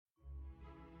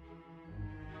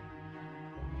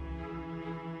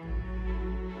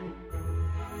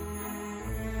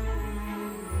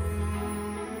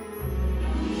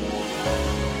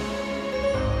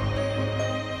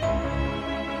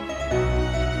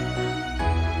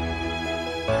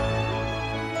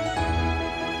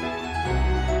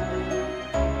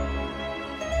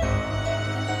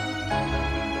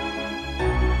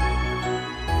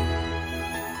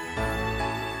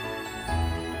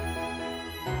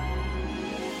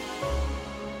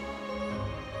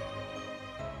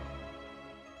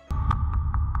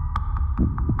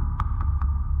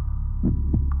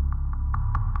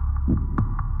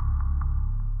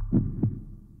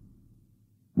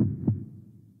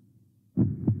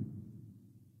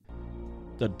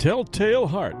The Telltale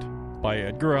Heart by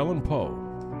Edgar Allen Poe.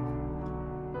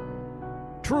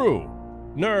 True,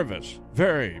 nervous,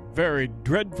 very, very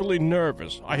dreadfully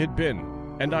nervous I had been,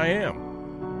 and I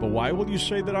am. But why will you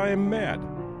say that I am mad?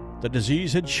 The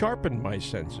disease had sharpened my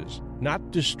senses,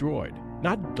 not destroyed,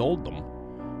 not dulled them.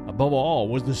 Above all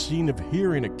was the scene of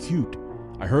hearing acute.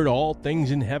 I heard all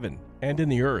things in heaven and in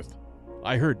the earth.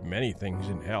 I heard many things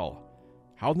in hell.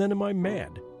 How then am I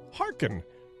mad? Hearken,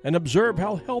 and observe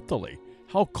how healthily,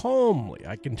 how calmly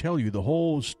I can tell you the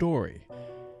whole story.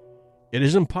 It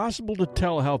is impossible to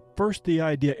tell how first the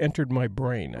idea entered my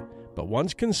brain, but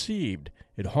once conceived,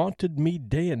 it haunted me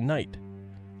day and night.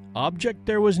 Object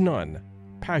there was none,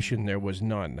 passion there was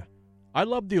none. I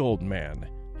loved the old man.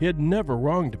 He had never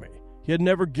wronged me. He had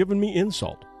never given me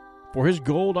insult. For his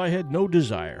gold I had no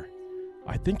desire.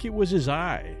 I think it was his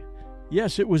eye.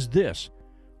 Yes, it was this.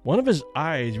 One of his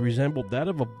eyes resembled that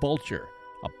of a vulture,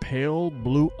 a pale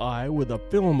blue eye with a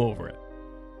film over it.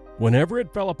 Whenever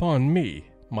it fell upon me,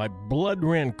 my blood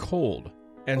ran cold,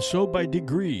 and so by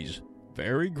degrees,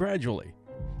 very gradually,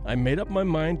 I made up my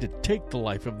mind to take the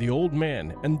life of the old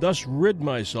man and thus rid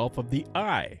myself of the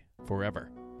eye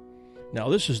forever. Now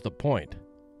this is the point.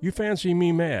 You fancy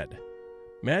me mad.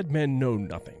 Madmen know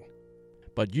nothing.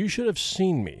 But you should have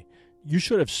seen me. You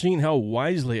should have seen how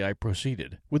wisely I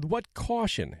proceeded, with what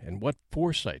caution and what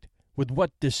foresight, with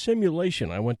what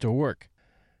dissimulation I went to work.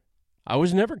 I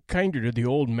was never kinder to the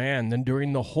old man than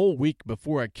during the whole week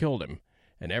before I killed him,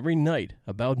 and every night,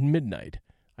 about midnight,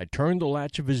 I turned the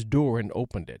latch of his door and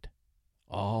opened it.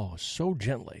 Oh, so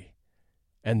gently.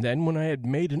 And then when I had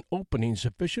made an opening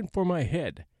sufficient for my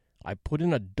head, I put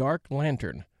in a dark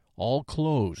lantern, all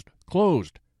closed,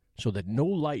 so that no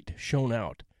light shone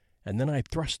out, and then I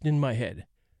thrust in my head.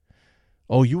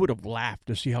 Oh, you would have laughed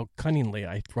to see how cunningly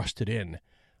I thrust it in.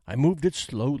 I moved it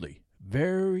slowly,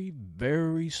 very,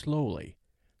 very slowly,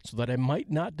 so that I might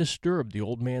not disturb the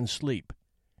old man's sleep.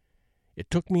 It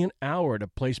took me an hour to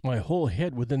place my whole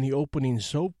head within the opening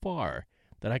so far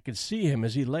that I could see him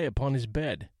as he lay upon his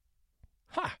bed.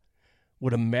 Ha!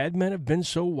 Would a madman have been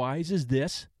so wise as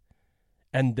this?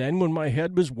 And then, when my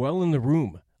head was well in the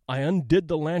room, I undid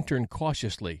the lantern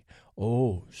cautiously.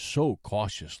 Oh, so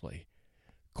cautiously.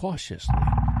 Cautiously,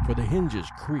 for the hinges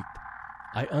creaked.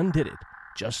 I undid it,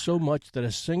 just so much that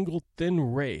a single thin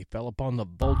ray fell upon the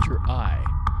vulture eye.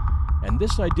 And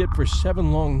this I did for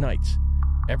 7 long nights,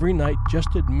 every night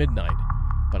just at midnight.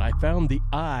 But I found the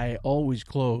eye always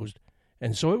closed,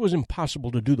 and so it was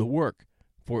impossible to do the work,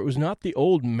 for it was not the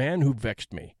old man who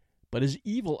vexed me, but his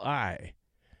evil eye.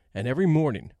 And every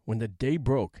morning, when the day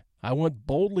broke, I went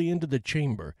boldly into the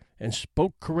chamber and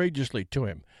spoke courageously to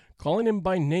him, calling him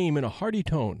by name in a hearty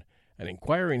tone, and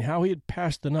inquiring how he had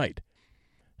passed the night.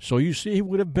 So you see he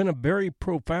would have been a very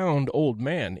profound old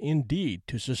man, indeed,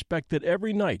 to suspect that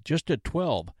every night, just at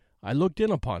 12, I looked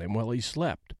in upon him while he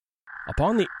slept.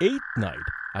 Upon the 8th night,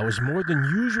 I was more than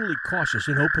usually cautious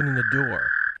in opening the door.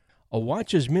 A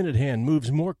watch's minute hand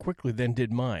moves more quickly than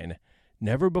did mine.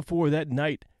 Never before that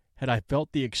night had I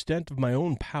felt the extent of my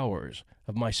own powers,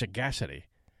 of my sagacity.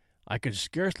 I could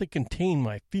scarcely contain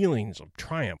my feelings of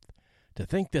triumph, to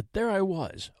think that there I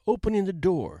was, opening the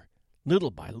door,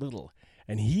 little by little,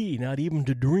 and he not even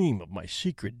to dream of my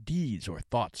secret deeds or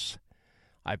thoughts.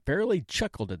 I fairly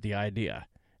chuckled at the idea,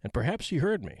 and perhaps he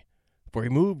heard me, for he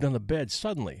moved on the bed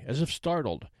suddenly, as if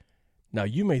startled. Now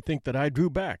you may think that I drew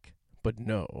back, but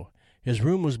no. His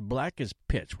room was black as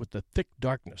pitch with the thick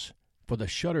darkness, for the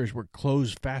shutters were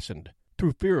close-fastened,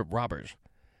 through fear of robbers.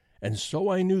 And so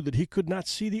I knew that he could not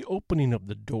see the opening of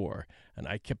the door, and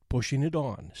I kept pushing it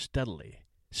on, steadily,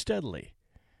 steadily.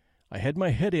 I had my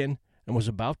head in, and was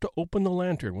about to open the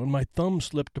lantern when my thumb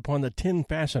slipped upon the tin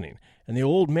fastening, and the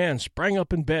old man sprang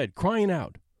up in bed, crying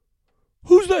out,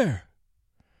 "Who's there?"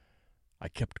 I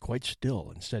kept quite still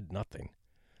and said nothing.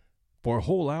 For a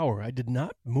whole hour I did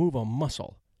not move a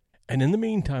muscle, and in the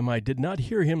meantime I did not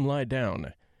hear him lie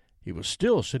down. He was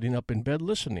still sitting up in bed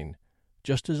listening,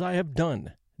 just as I have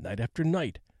done, night after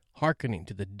night, hearkening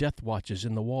to the death watches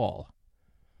in the wall.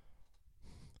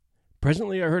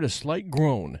 Presently I heard a slight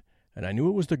groan, and I knew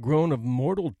it was the groan of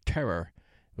mortal terror.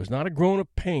 It was not a groan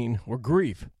of pain or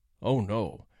grief. Oh,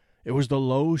 no. It was the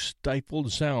low,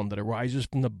 stifled sound that arises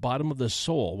from the bottom of the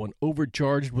soul when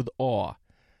overcharged with awe.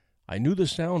 I knew the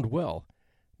sound well.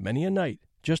 Many a night,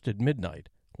 just at midnight,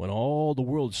 when all the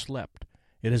world slept,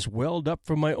 it has welled up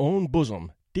from my own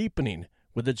bosom, deepening,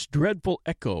 with its dreadful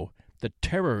echo, the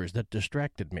terrors that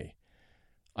distracted me.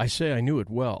 I say I knew it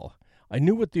well. I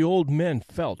knew what the old man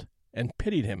felt, and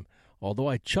pitied him, although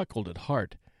I chuckled at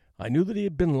heart. I knew that he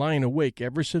had been lying awake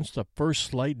ever since the first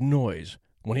slight noise,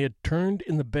 when he had turned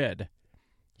in the bed.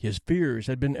 His fears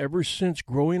had been ever since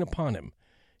growing upon him.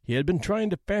 He had been trying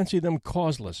to fancy them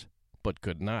causeless, but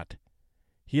could not.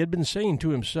 He had been saying to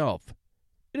himself,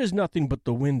 "It is nothing but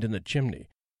the wind in the chimney.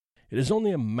 It is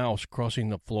only a mouse crossing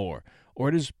the floor, or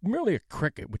it is merely a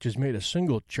cricket which has made a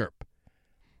single chirp."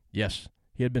 Yes,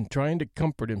 he had been trying to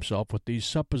comfort himself with these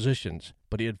suppositions,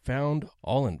 but he had found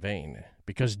all in vain,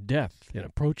 because death, in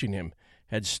approaching him,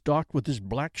 had stalked with his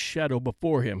black shadow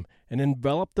before him and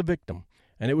enveloped the victim,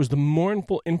 and it was the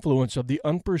mournful influence of the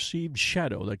unperceived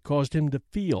shadow that caused him to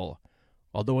feel,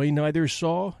 although he neither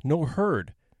saw nor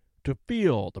heard, to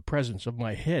feel the presence of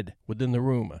my head within the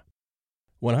room.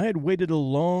 When I had waited a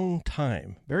long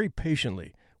time, very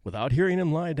patiently, without hearing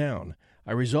him lie down,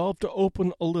 I resolved to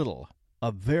open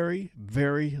a very,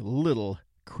 very little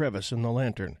crevice in the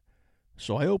lantern.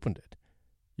 So I opened it.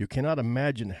 You cannot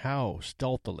imagine how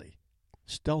stealthily,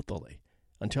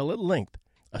 until at length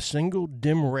a single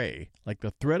dim ray, like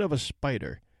the thread of a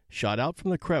spider, shot out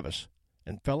from the crevice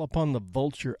and fell upon the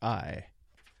vulture eye.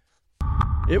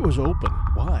 It was open,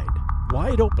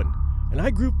 wide open, and I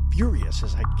grew furious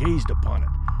as I gazed upon it.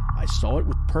 I saw it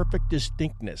with perfect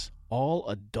distinctness, all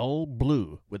a dull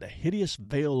blue, with a hideous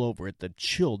veil over it that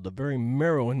chilled the very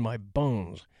marrow in my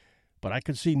bones. But I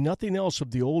could see nothing else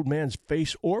of the old man's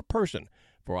face or person,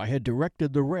 for I had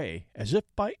directed the ray, as if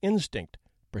by instinct,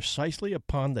 precisely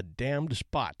upon the damned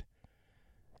spot.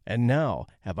 And now,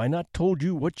 have I not told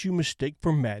you what you mistake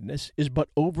for madness is but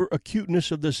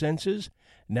over-acuteness of the senses?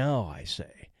 Now, I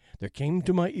say, there came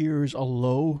to my ears a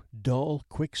low, dull,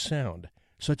 quick sound,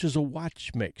 such as a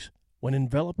watch makes when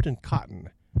enveloped in cotton.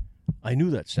 I knew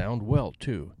that sound well,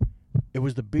 too. It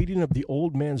was the beating of the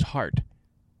old man's heart.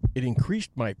 It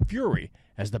increased my fury,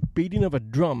 as the beating of a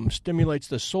drum stimulates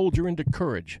the soldier into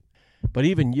courage. But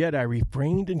even yet I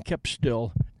refrained and kept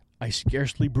still. I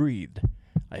scarcely breathed.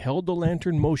 I held the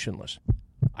lantern motionless.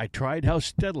 I tried how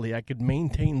steadily I could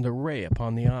maintain the ray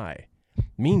upon the eye.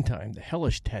 Meantime, the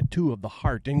hellish tattoo of the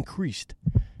heart increased.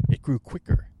 It grew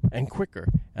quicker and quicker,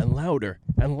 and louder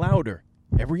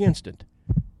every instant.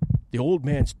 The old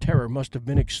man's terror must have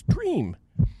been extreme.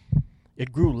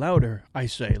 It grew louder, I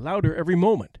say, louder every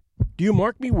moment. Do you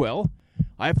mark me well?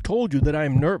 I have told you that I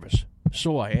am nervous.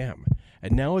 So I am.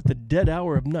 And now at the dead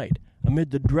hour of night, amid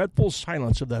the dreadful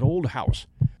silence of that old house,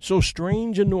 so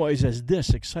strange a noise as this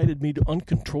excited me to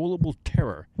uncontrollable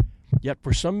terror. Yet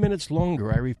for some minutes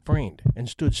longer I refrained and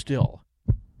stood still.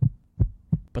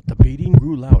 But the beating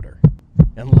grew louder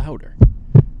and louder.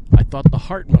 I thought the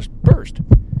heart must burst.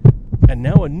 And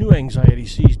now a new anxiety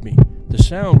seized me. The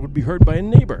sound would be heard by a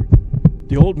neighbor.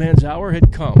 The old man's hour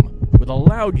had come. With a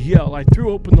loud yell, I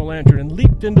threw open the lantern and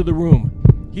leaped into the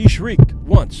room. He shrieked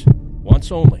once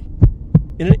only.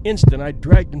 In an instant I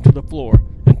dragged him to the floor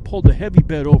and pulled the heavy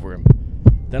bed over him.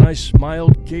 Then I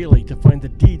smiled gaily to find the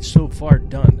deed so far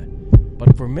done.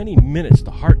 But for many minutes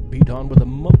the heart beat on with a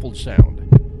muffled sound.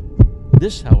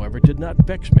 This, however, did not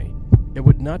vex me. It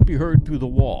would not be heard through the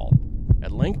wall.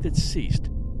 At length it ceased.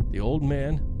 The old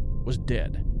man was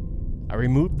dead. I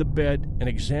removed the bed and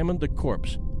examined the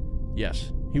corpse.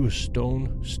 Yes, he was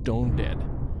stone dead.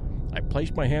 I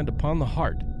placed my hand upon the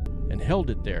heart and held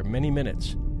it there many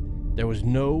minutes. There was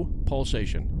no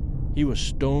pulsation. He was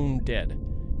stone dead.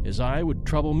 His eye would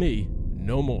trouble me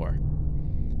no more.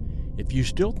 If you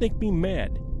still think me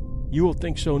mad, you will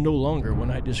think so no longer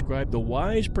when I describe the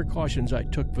wise precautions I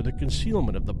took for the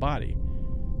concealment of the body.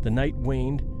 The night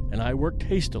waned, and I worked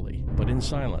hastily, but in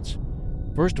silence.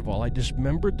 First of all, I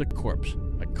dismembered the corpse.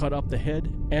 I cut off the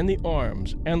head and the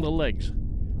arms and the legs.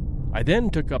 I then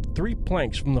took up 3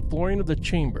 planks from the flooring of the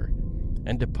chamber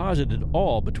and deposited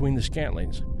all between the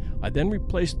scantlings. I then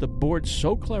replaced the boards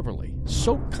so cleverly,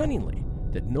 so cunningly,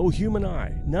 that no human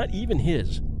eye, not even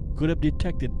his, could have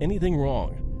detected anything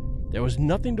wrong. There was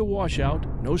nothing to wash out,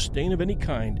 no stain of any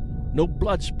kind, no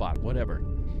blood spot whatever.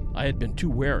 I had been too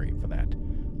wary for that.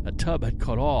 A tub had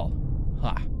caught all.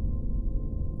 Ha!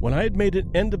 When I had made an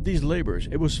end of these labors,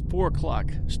 it was 4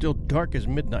 o'clock, still dark as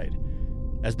midnight.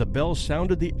 As the bell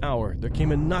sounded the hour, there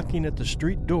came a knocking at the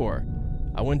street door.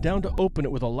 I went down to open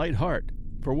it with a light heart,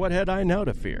 for what had I now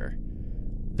to fear?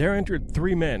 There entered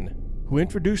 3 men, who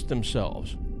introduced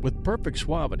themselves, with perfect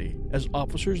suavity, as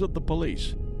officers of the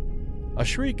police. A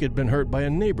shriek had been heard by a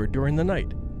neighbor during the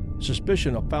night.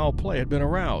 Suspicion of foul play had been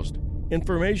aroused.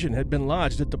 Information had been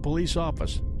lodged at the police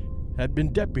office. Had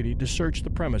been deputied to search the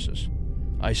premises.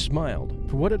 I smiled,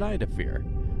 for what had I to fear?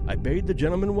 I bade the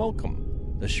gentleman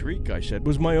welcome. The shriek, I said,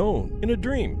 was my own, in a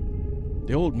dream.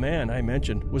 The old man, I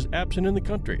mentioned, was absent in the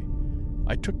country.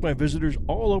 I took my visitors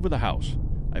all over the house.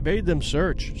 I bade them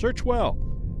search well.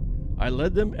 I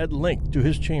led them at length to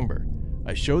his chamber.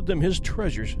 I showed them his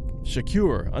treasures,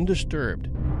 secure, undisturbed.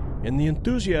 In the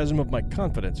enthusiasm of my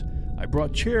confidence, I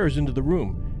brought chairs into the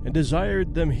room and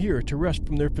desired them here to rest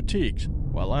from their fatigues,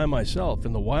 while I myself,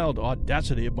 in the wild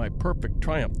audacity of my perfect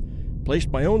triumph, placed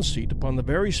my own seat upon the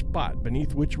very spot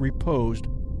beneath which reposed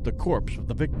the corpse of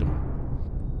the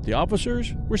victim. The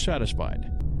officers were satisfied.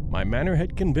 My manner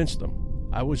had convinced them.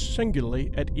 I was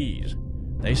singularly at ease.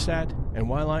 They sat, and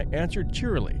while I answered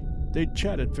cheerily, they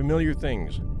chatted familiar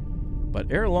things.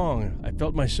 But ere long I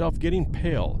felt myself getting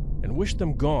pale, and wished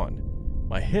them gone.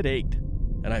 My head ached,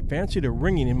 and I fancied a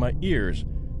ringing in my ears,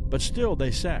 but still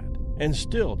they sat, and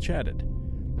still chatted.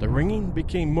 The ringing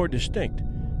became more distinct.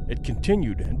 It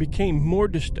continued and became more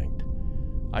distinct.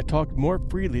 I talked more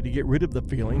freely to get rid of the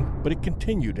feeling, but it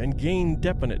continued and gained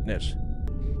definiteness,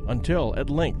 until at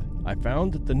length I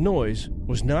found that the noise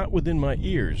was not within my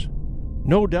ears.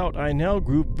 No doubt I now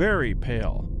grew very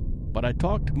pale, but I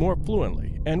talked more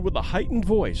fluently and with a heightened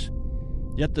voice.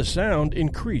 Yet the sound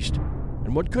increased,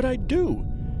 and what could I do?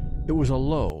 It was a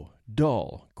low,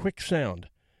 dull, quick sound,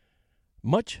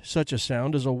 much such a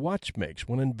sound as a watch makes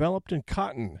when enveloped in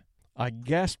cotton. I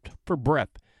gasped for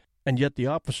breath, and yet the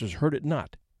officers heard it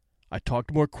not. I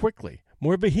talked more quickly,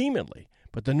 more vehemently,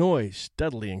 but the noise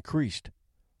steadily increased.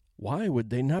 Why would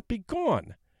they not be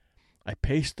gone? I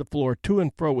paced the floor to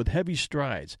and fro with heavy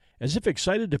strides, as if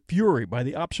excited to fury by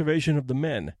the observation of the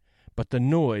men, but the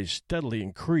noise steadily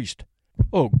increased.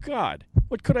 Oh, God!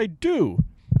 What could I do?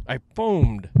 I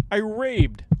foamed, I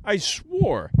raved, I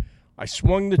swore. I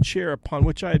swung the chair upon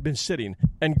which I had been sitting,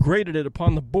 and grated it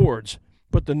upon the boards,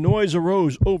 but the noise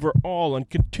arose over all and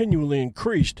continually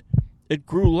increased. It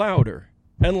grew louder,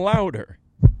 and louder,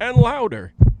 and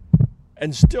louder,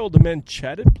 and still the men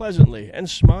chatted pleasantly and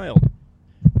smiled.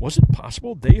 Was it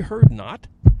possible they heard not?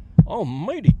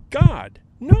 Almighty God!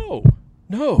 No,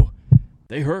 no!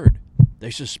 They heard,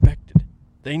 they suspected,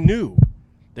 they knew.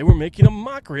 They were making a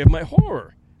mockery of my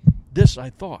horror. This I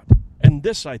thought, and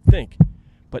this I think.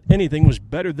 But anything was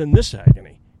better than this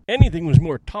agony. Anything was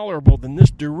more tolerable than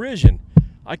this derision.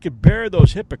 I could bear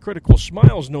those hypocritical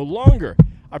smiles no longer.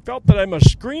 I felt that I must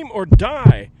scream or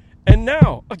die. And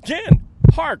now, again,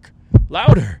 hark!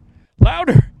 Louder!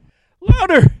 Louder!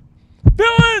 Louder!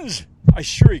 Villains! I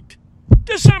shrieked.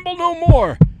 Dissemble no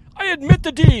more! I admit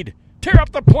the deed! Tear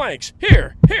up the planks!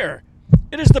 Here! Here!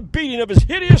 It is the beating of his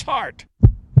hideous heart!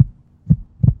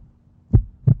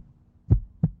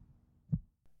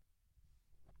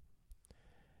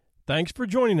 Thanks for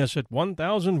joining us at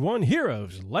 1001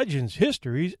 Heroes, Legends,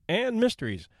 Histories, and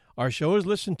Mysteries. Our show is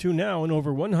listened to now in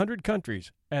over 100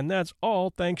 countries, and that's all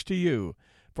thanks to you.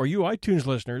 For you iTunes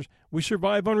listeners, we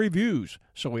survive on reviews,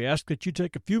 so we ask that you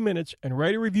take a few minutes and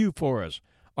write a review for us.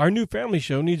 Our new family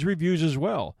show needs reviews as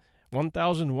well.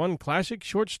 1001 Classic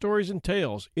Short Stories and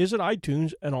Tales is at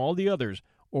iTunes and all the others,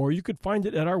 or you could find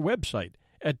it at our website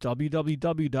at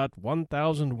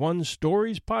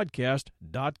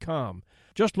www.1001storiespodcast.com.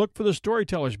 Just look for the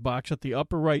Storytellers box at the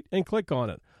upper right and click on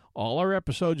it. All our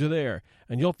episodes are there,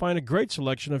 and you'll find a great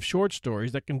selection of short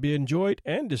stories that can be enjoyed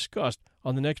and discussed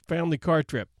on the next family car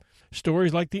trip.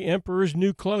 Stories like The Emperor's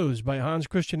New Clothes by Hans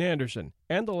Christian Andersen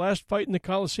and The Last Fight in the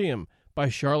Colosseum by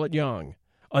Charlotte Young.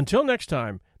 Until next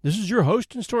time, this is your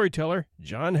host and storyteller,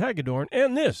 John Hagedorn,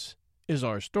 and this is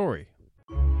our story.